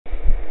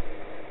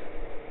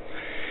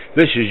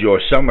This is your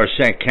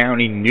Somerset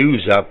County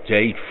news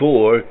update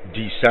for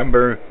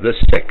December the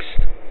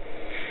 6th.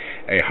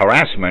 A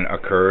harassment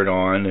occurred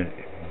on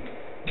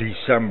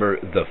December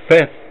the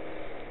 5th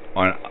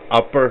on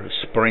Upper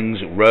Springs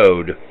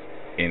Road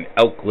in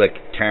Elk Lick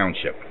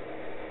Township.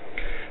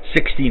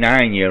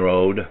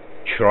 69-year-old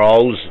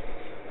Charles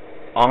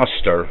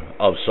Oster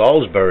of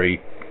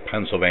Salisbury,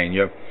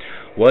 Pennsylvania,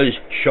 was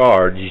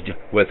charged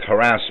with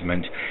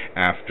harassment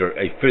after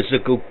a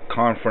physical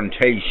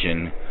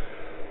confrontation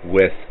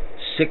with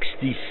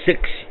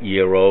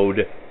 66-year-old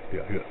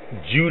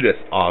Judith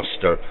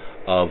Oster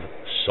of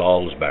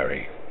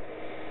Salisbury.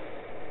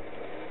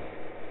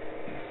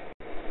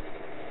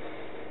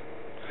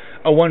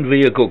 A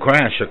one-vehicle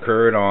crash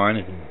occurred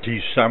on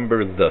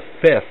December the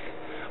 5th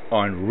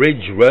on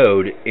Ridge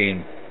Road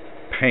in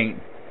Paint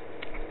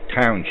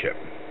Township.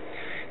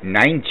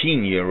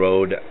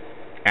 19-year-old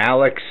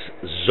Alex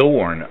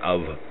Zorn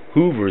of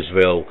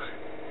Hooversville,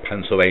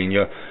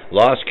 Pennsylvania,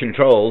 lost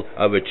control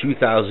of a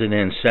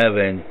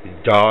 2007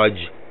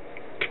 Dodge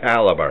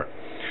Caliber.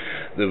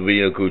 The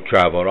vehicle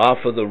traveled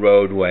off of the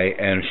roadway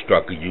and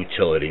struck a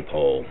utility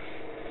pole.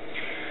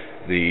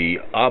 The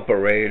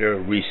operator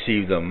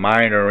received a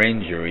minor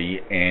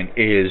injury and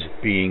is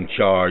being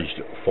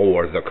charged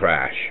for the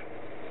crash.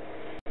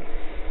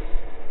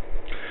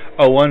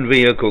 A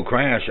one-vehicle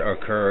crash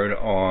occurred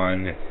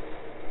on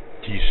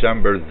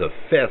December the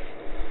 5th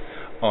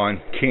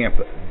on Camp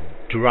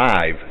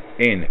Drive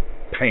in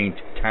Paint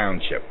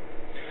Township.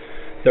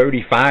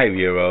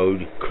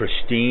 35-year-old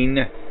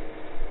Christine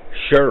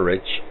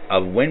Shurich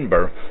of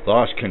Winber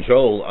lost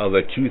control of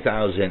a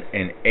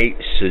 2008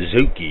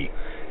 Suzuki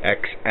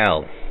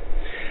XL.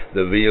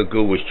 The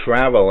vehicle was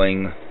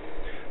traveling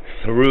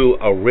through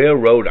a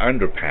railroad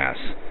underpass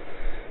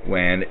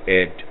when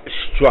it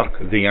struck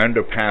the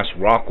underpass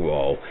rock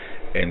wall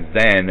and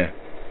then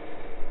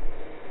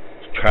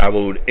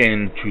traveled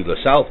into the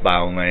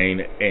southbound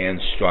lane and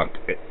struck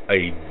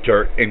a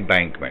dirt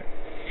embankment.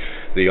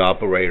 The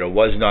operator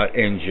was not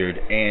injured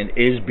and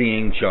is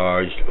being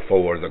charged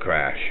for the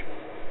crash.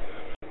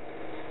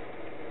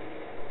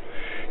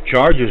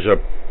 Charges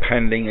are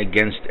pending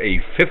against a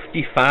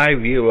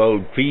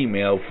 55-year-old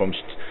female from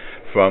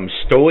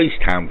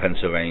Stoystown,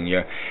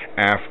 Pennsylvania,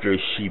 after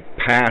she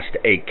passed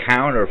a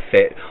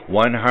counterfeit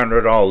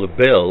 $100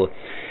 bill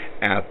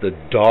at the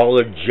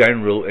Dollar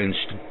General in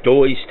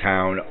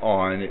Stoystown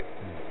on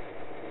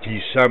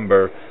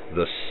December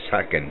the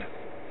 2nd.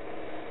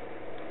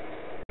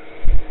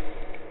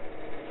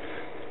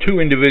 Two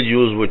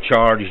individuals were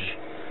charged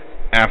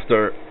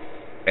after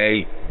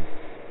a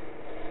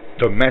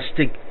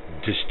domestic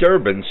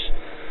disturbance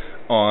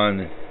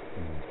on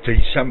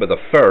December the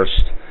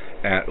 1st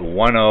at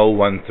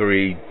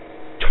 1013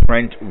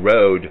 Trent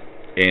Road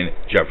in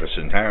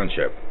Jefferson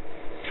Township.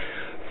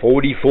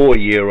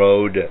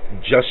 44-year-old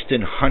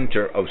Justin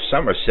Hunter of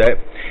Somerset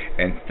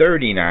and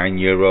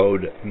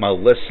 39-year-old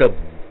Melissa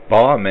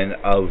Baumann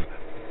of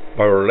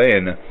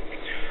Berlin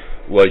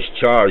was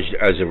charged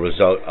as a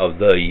result of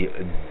the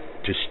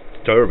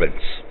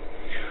disturbance.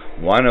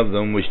 One of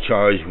them was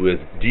charged with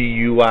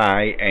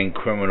DUI and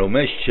criminal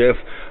mischief,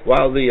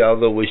 while the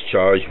other was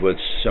charged with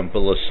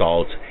simple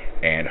assault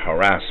and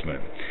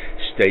harassment.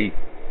 State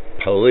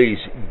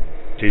police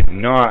did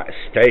not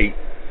state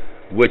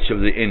which of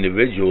the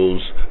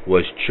individuals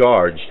was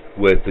charged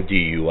with the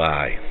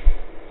DUI.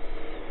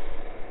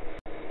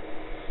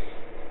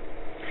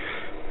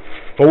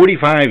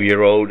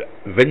 45-year-old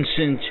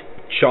Vincent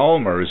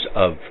Chalmers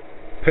of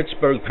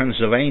Pittsburgh,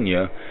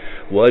 Pennsylvania,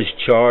 was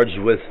charged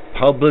with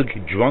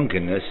public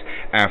drunkenness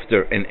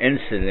after an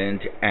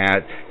incident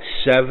at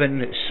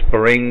Seven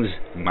Springs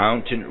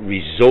Mountain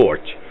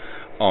Resort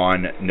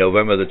on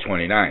November the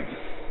 29th.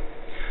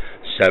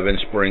 Seven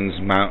Springs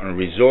Mountain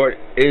Resort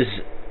is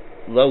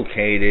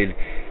located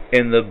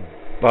in the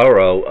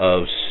borough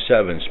of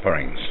Seven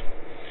Springs.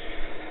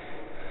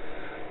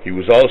 He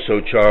was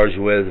also charged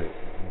with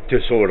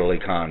disorderly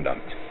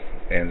conduct.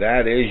 And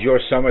that is your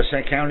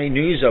Somerset County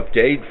news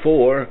update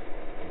for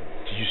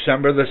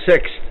December the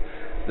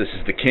 6th. This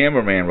is the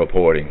cameraman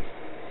reporting.